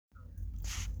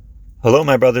Hello,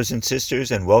 my brothers and sisters,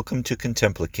 and welcome to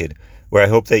Contemplikid, where I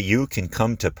hope that you can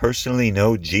come to personally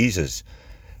know Jesus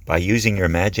by using your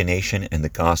imagination and the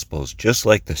Gospels, just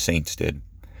like the saints did.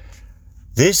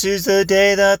 This is the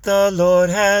day that the Lord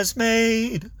has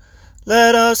made.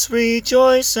 Let us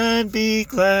rejoice and be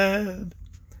glad.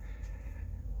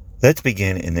 Let's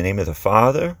begin in the name of the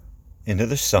Father, and of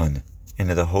the Son, and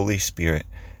of the Holy Spirit.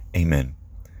 Amen.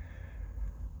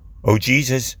 O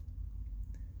Jesus,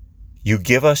 you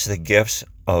give us the gifts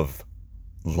of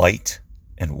light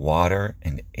and water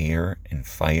and air and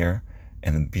fire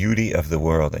and the beauty of the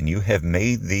world. And you have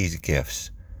made these gifts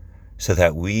so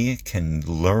that we can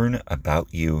learn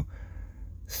about you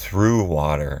through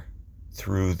water,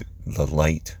 through the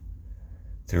light,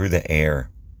 through the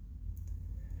air.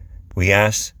 We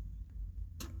ask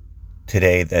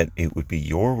today that it would be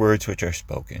your words which are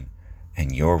spoken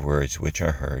and your words which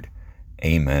are heard.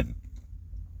 Amen.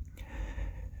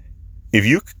 If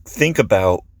you think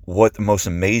about what the most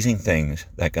amazing things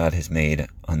that God has made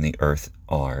on the earth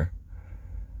are,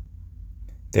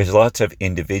 there's lots of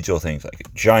individual things, like a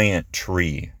giant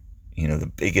tree,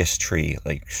 the biggest tree,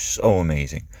 like so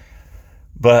amazing.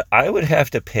 But I would have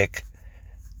to pick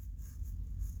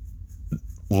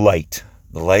light,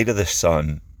 the light of the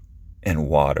sun, and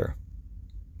water,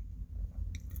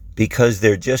 because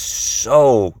they're just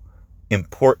so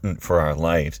important for our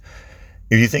lives.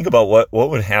 If you think about what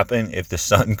would happen if the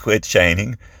sun quit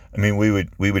shining, I mean, we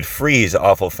would freeze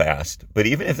awful fast. But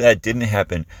even if that didn't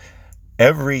happen,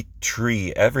 every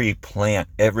tree, every plant,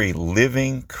 every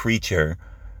living creature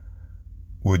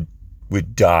would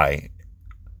die.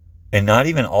 And not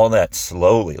even all that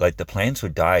slowly. Like the plants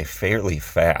would die fairly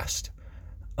fast.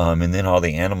 And then all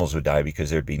the animals would die because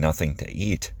there'd be nothing to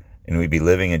eat. And we'd be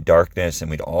living in darkness and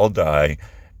we'd all die.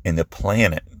 And the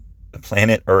planet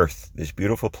Earth, this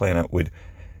beautiful planet, would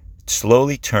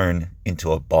slowly turn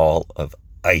into a ball of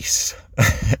ice.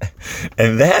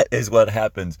 And that is what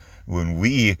happens when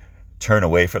we turn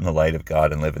away from the light of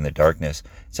God and live in the darkness.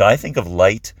 So I think of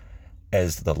light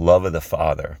as the love of the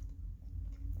Father.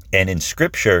 And in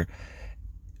Scripture,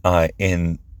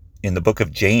 in the book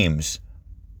of James,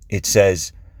 it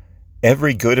says,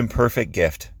 every good and perfect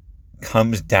gift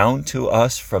comes down to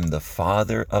us from the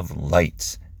Father of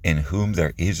lights, in whom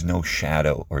there is no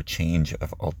shadow or change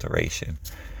of alteration.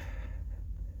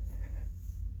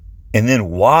 And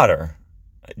then water,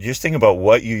 just think about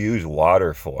what you use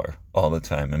water for all the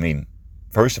time. I mean,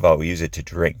 first of all, we use it to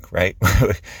drink, right?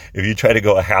 If you try to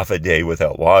go a half a day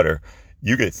without water,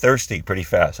 you get thirsty pretty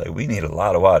fast. Like, we need a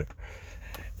lot of water.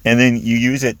 And then you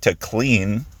use it to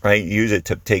clean, right? You use it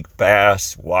to take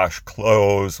baths, wash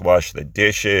clothes, wash the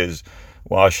dishes,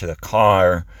 wash the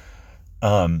car.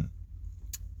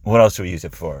 What else do we use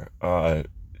it for?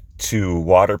 To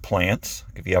water plants.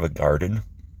 If you have a garden,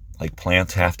 like,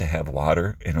 plants have to have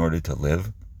water in order to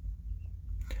live.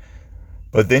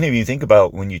 But then if you think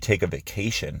about when you take a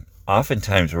vacation,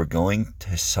 oftentimes we're going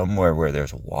to somewhere where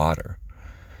there's water,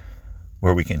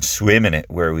 where we can swim in it,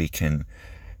 where we can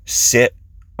sit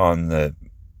on the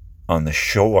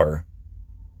shore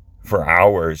for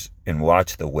hours and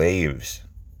watch the waves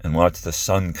and watch the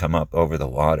sun come up over the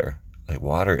water. Like,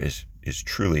 water is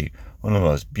truly one of the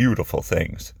most beautiful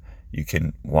things. You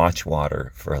can watch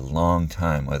water for a long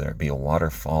time, whether it be a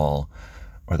waterfall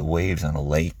or the waves on a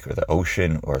lake or the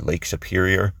ocean or Lake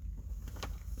Superior.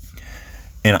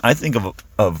 And I think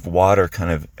of water kind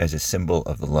of as a symbol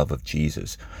of the love of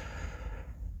Jesus.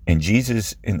 And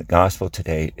Jesus in the gospel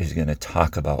today is going to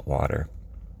talk about water.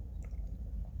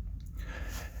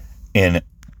 And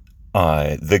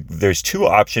there's two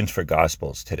options for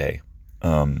gospels today.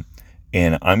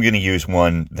 And I'm going to use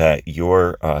one that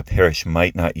your parish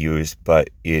might not use, but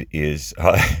it is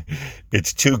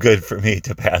it's too good for me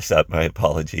to pass up. My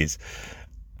apologies.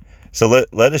 So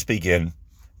let us begin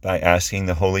by asking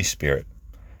the Holy Spirit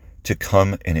to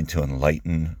come and to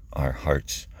enlighten our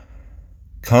hearts.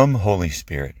 Come, Holy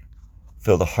Spirit,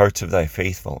 fill the hearts of thy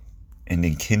faithful, and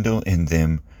enkindle in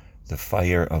them the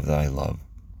fire of thy love.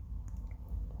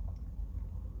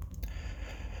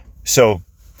 So,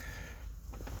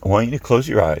 I want you to close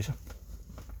your eyes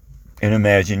and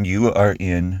imagine you are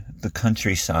in the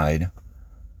countryside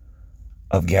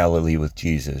of Galilee with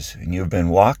Jesus, and you've been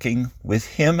walking with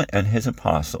him and his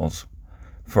apostles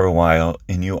for a while,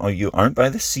 and you aren't by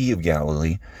the Sea of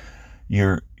Galilee.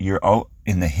 You're out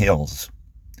in the hills,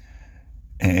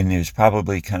 and there's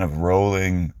probably kind of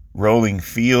rolling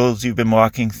fields you've been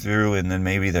walking through, and then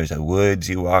maybe there's a woods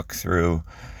you walk through,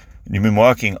 and you've been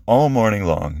walking all morning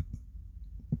long.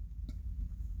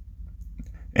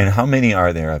 And how many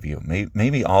are there of you?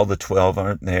 Maybe all the 12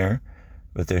 aren't there,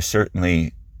 but there's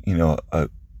certainly,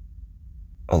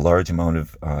 a a large amount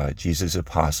of Jesus'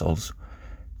 apostles.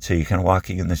 So you're kind of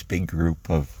walking in this big group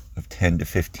of 10 to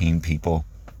 15 people.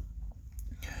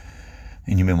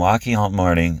 And you've been walking all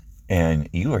morning and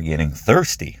you are getting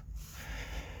thirsty.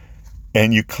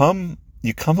 And you come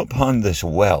upon this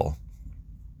well.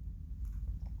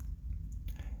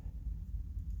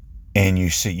 And you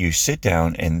sit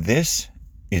down, and this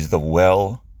is the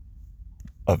well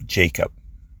of Jacob.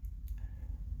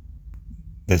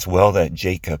 This well that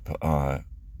Jacob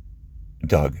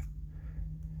dug.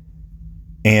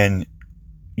 And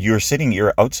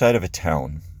you're outside of a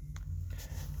town.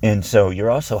 And so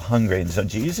you're also hungry. And so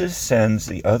Jesus sends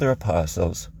the other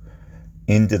apostles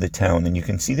into the town. And you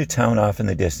can see the town off in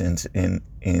the distance. And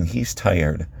he's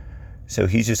tired. So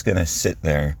he's just going to sit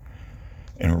there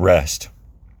and rest.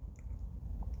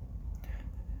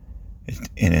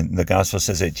 And the gospel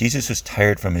says that Jesus was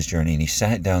tired from his journey. And he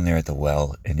sat down there at the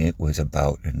well. And it was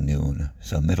about noon.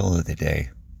 So middle of the day.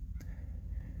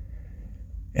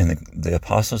 And the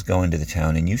apostles go into the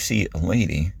town. And you see a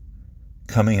lady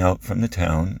coming out from the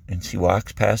town, and she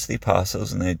walks past the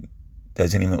apostles, and it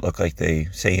doesn't even look like they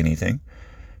say anything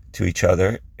to each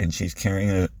other, and she's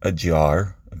carrying a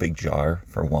big jar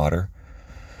for water,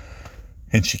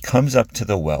 and she comes up to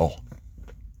the well,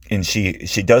 and she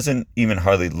doesn't even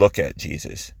hardly look at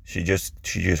Jesus. She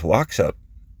just walks up,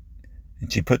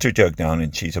 and she puts her jug down,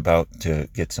 and she's about to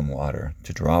get some water,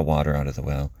 to draw water out of the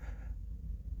well,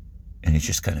 and he's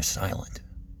just kind of silent.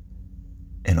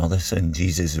 And all of a sudden,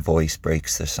 Jesus' voice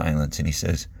breaks the silence, and he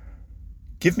says,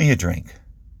 "Give me a drink."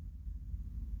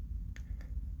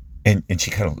 And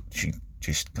she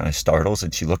just kind of startles,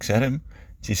 and she looks at him.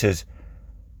 She says,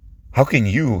 "How can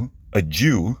you, a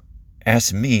Jew,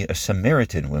 ask me, a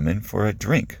Samaritan woman, for a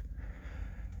drink?"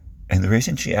 And the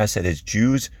reason she asked that is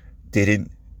Jews didn't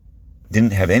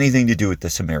have anything to do with the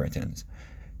Samaritans.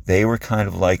 They were kind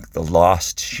of like the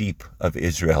lost sheep of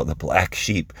Israel, the black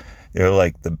sheep. They're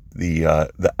like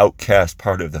the outcast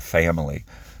part of the family,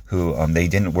 who they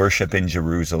didn't worship in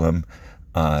Jerusalem.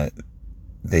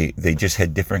 They just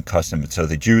had different customs. So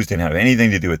the Jews didn't have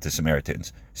anything to do with the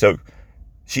Samaritans. So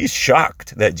she's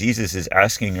shocked that Jesus is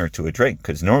asking her to a drink,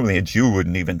 because normally a Jew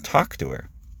wouldn't even talk to her.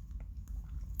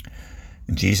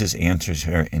 And Jesus answers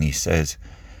her, and he says,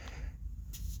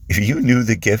 "If you knew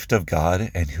the gift of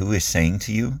God and who is saying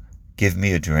to you, 'Give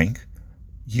me a drink,'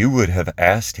 you would have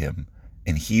asked him,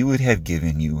 and he would have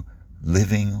given you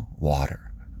living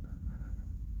water."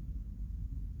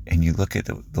 And you look at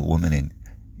the woman, and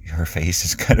her face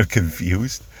is kind of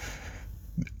confused.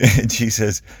 And she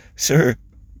says, "Sir,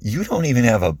 you don't even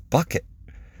have a bucket,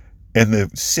 and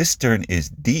the cistern is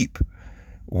deep.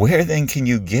 Where then can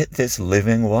you get this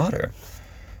living water?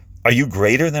 Are you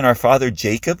greater than our father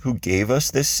Jacob, who gave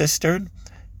us this cistern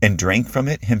and drank from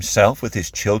it himself with his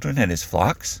children and his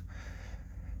flocks?"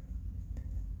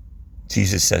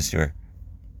 Jesus says to her,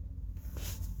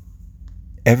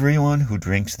 "Everyone who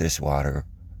drinks this water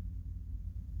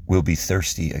will be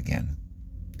thirsty again.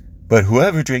 But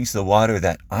whoever drinks the water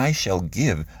that I shall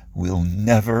give will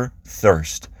never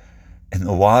thirst. And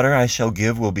the water I shall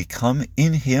give will become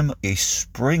in him a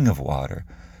spring of water,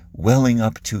 welling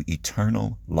up to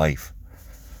eternal life."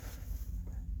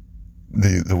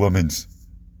 The woman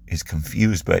is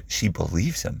confused, but she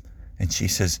believes him. And she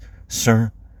says,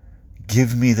 "Sir,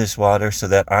 give me this water so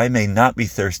that I may not be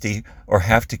thirsty or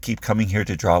have to keep coming here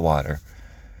to draw water."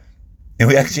 And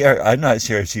I'm not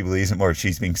sure if she believes him or if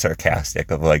she's being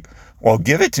sarcastic of like, "Well,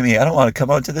 give it to me. I don't want to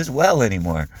come out to this well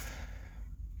anymore."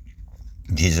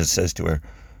 Jesus says to her,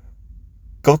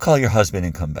 "Go call your husband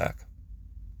and come back."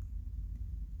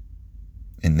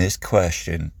 In this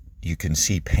question, you can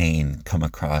see pain come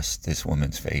across this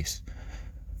woman's face.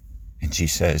 And she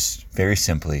says, very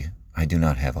simply, "I do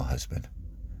not have a husband."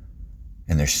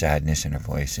 And there's sadness in her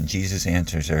voice. And Jesus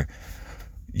answers her,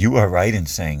 "You are right in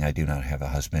saying I do not have a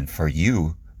husband, for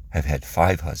you have had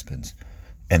 5 husbands,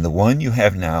 and the one you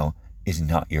have now is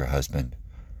not your husband.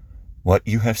 What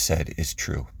you have said is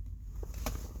true."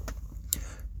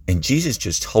 And Jesus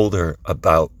just told her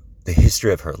about the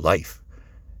history of her life.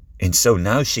 And so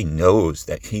now she knows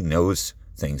that he knows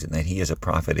things and that he is a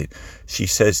prophet. She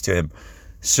says to him,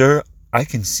 "Sir, I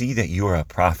can see that you are a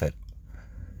prophet.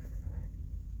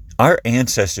 Our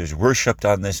ancestors worshipped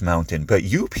on this mountain, but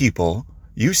you people,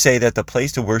 you say that the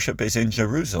place to worship is in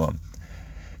Jerusalem."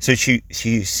 So she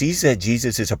sees that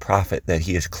Jesus is a prophet, that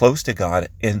he is close to God,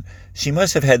 and she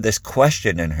must have had this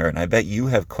question in her, and I bet you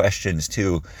have questions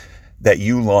too, that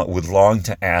you would long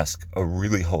to ask a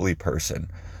really holy person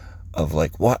of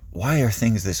like, why are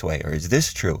things this way? Or is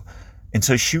this true? And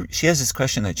so she has this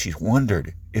question that she's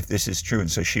wondered if this is true.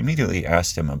 And so she immediately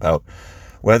asked him about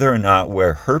whether or not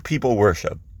where her people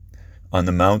worship on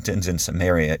the mountains in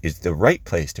Samaria is the right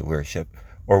place to worship,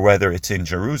 or whether it's in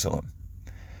Jerusalem,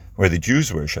 where the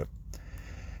Jews worship.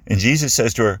 And Jesus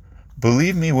says to her,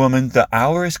 "Believe me, woman, the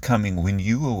hour is coming when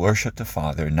you will worship the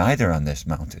Father, neither on this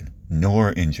mountain,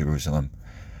 nor in Jerusalem.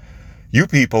 You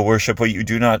people worship what you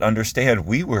do not understand.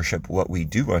 We worship what we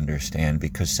do understand,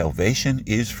 because salvation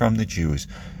is from the Jews.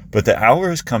 But the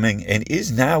hour is coming, and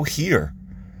is now here,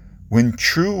 when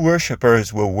true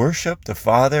worshipers will worship the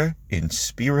Father in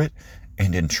spirit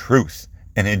and in truth.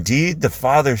 And indeed, the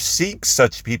Father seeks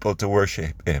such people to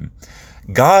worship him.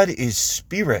 God is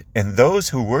spirit, and those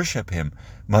who worship him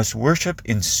must worship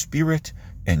in spirit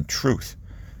and truth."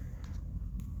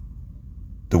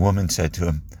 The woman said to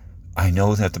him, "I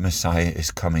know that the Messiah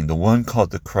is coming, the one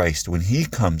called the Christ. When he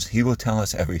comes, he will tell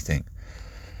us everything."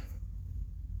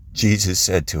 Jesus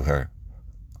said to her,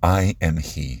 "I am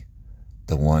he,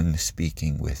 the one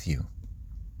speaking with you."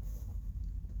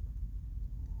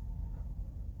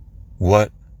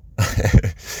 What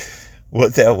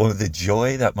the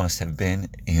joy that must have been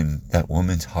in that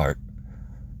woman's heart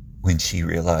when she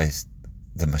realized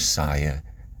the Messiah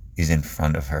is in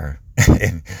front of her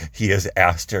and he has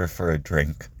asked her for a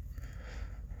drink.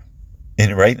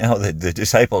 And right now the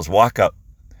disciples walk up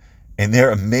and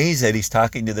they're amazed that he's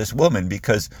talking to this woman,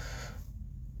 because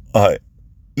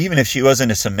even if she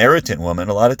wasn't a Samaritan woman,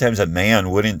 a lot of times a man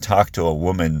wouldn't talk to a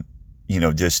woman,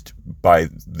 just by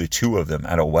the two of them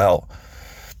at a well.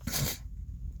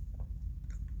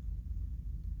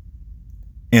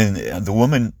 And the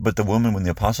woman, when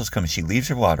the apostles come, she leaves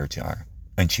her water jar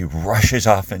and she rushes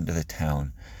off into the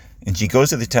town. And she goes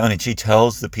to the town and she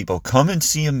tells the people, "Come and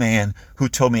see a man who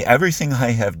told me everything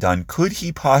I have done. Could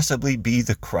he possibly be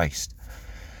the Christ?"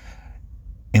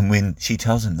 And when she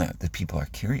tells them that, the people are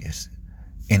curious.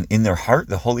 And in their heart,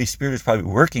 the Holy Spirit is probably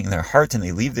working in their hearts, and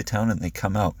they leave the town and they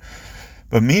come out.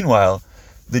 But meanwhile,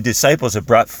 the disciples have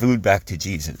brought food back to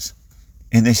Jesus.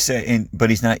 And they say,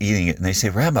 but he's not eating it. And they say,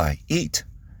 "Rabbi, eat."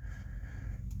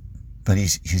 But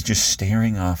he's just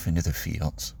staring off into the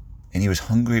fields. And he was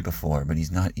hungry before, but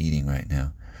he's not eating right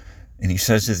now. And he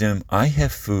says to them, "I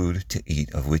have food to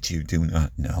eat of which you do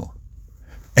not know."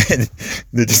 And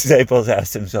the disciples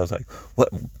asked themselves, what?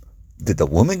 Did the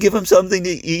woman give him something to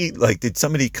eat? Did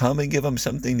somebody come and give him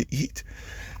something to eat?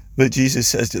 But Jesus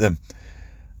says to them,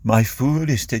 "My food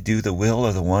is to do the will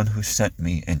of the one who sent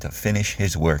me and to finish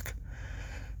his work.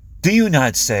 Do you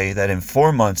not say that in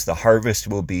 4 months the harvest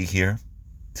will be here?"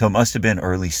 So it must have been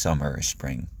early summer or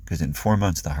spring, because in 4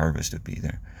 months the harvest would be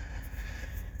there.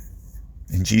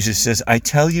 And Jesus says, "I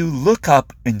tell you, look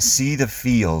up and see the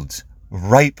fields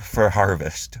ripe for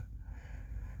harvest."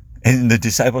 And the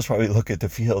disciples probably look at the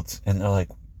fields and they're like,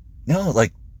 "No,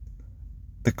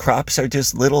 the crops are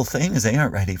just little things. They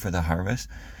aren't ready for the harvest."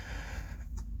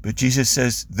 But Jesus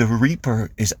says the reaper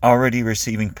is already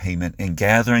receiving payment and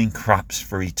gathering crops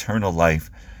for eternal life,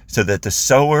 so that the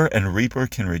sower and reaper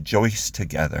can rejoice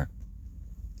together.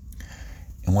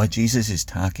 And what Jesus is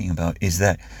talking about is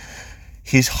that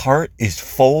his heart is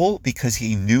full because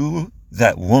he knew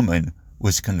that woman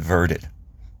was converted.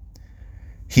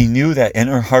 He knew that in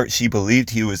her heart she believed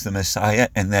he was the Messiah,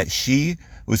 and that she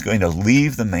was going to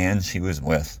leave the man she was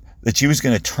with, that she was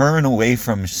going to turn away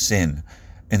from sin,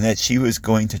 and that she was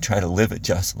going to try to live a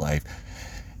just life.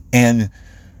 And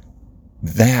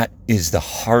that is the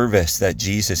harvest that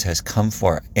Jesus has come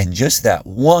for. And just that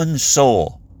one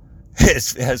soul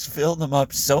has filled him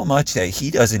up so much that he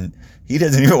doesn't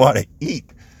even want to eat.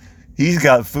 He's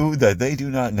got food that they do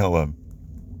not know of.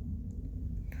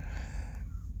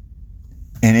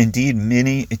 And indeed,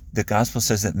 the gospel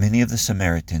says that many of the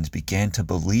Samaritans began to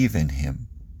believe in him.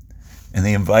 And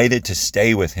they invited to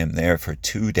stay with him there for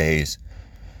 2 days.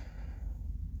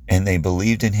 And they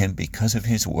believed in him because of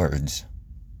his words.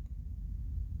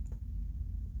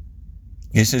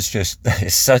 This is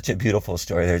it's such a beautiful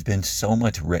story. There's been so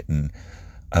much written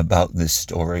about this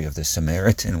story of the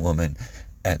Samaritan woman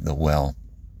at the well.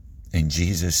 And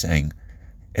Jesus saying,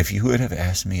 "If you would have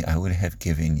asked me, I would have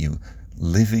given you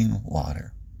living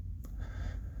water."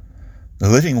 The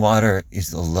living water is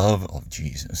the love of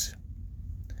Jesus.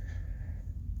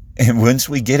 And once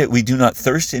we get it, we do not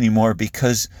thirst anymore,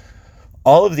 because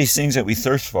all of these things that we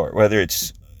thirst for, whether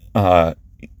it's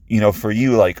for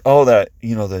you,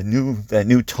 that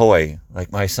new toy,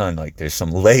 like my son, there's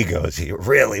some Legos he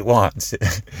really wants.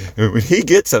 When he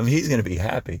gets them, he's going to be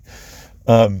happy.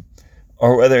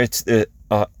 Or whether it's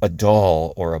a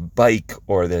doll or a bike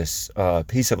or this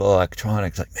piece of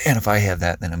electronics, man, if I have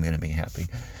that, then I'm going to be happy.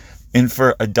 And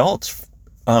for adults,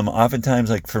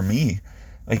 oftentimes, for me,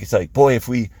 it's boy, if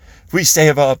we if we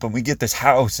save up and we get this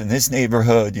house in this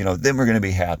neighborhood, then we're going to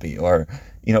be happy. Or,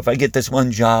 if I get this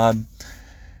one job,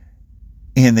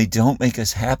 and they don't make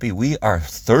us happy, we are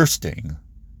thirsting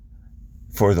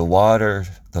for the water,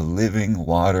 the living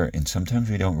water, and sometimes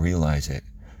we don't realize it.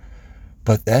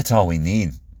 But that's all we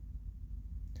need.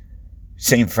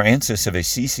 St. Francis of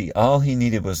Assisi, all he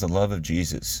needed was the love of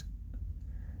Jesus.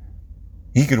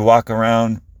 He could walk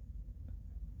around,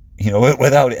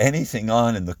 without anything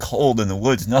on in the cold in the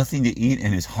woods, nothing to eat,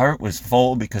 and his heart was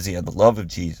full because he had the love of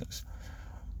Jesus.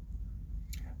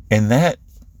 And that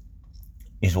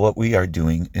is what we are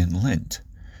doing in Lent.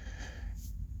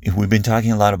 We've been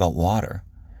talking a lot about water.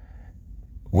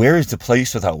 Where is the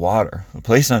place without water? A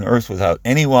place on earth without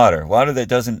any water. Water that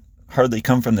doesn't hardly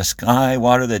come from the sky.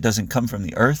 Water that doesn't come from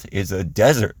the earth is a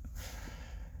desert.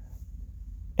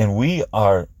 And we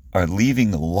are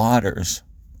leaving the waters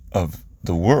of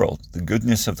the world, the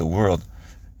goodness of the world,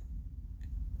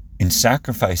 in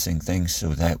sacrificing things so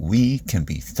that we can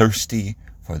be thirsty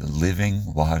for the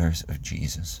living waters of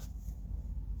Jesus.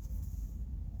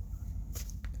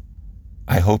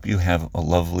 I hope you have a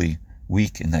lovely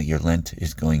week and that your Lent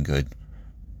is going good.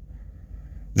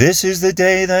 This is the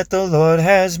day that the Lord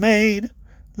has made.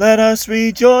 Let us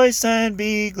rejoice and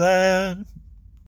be glad.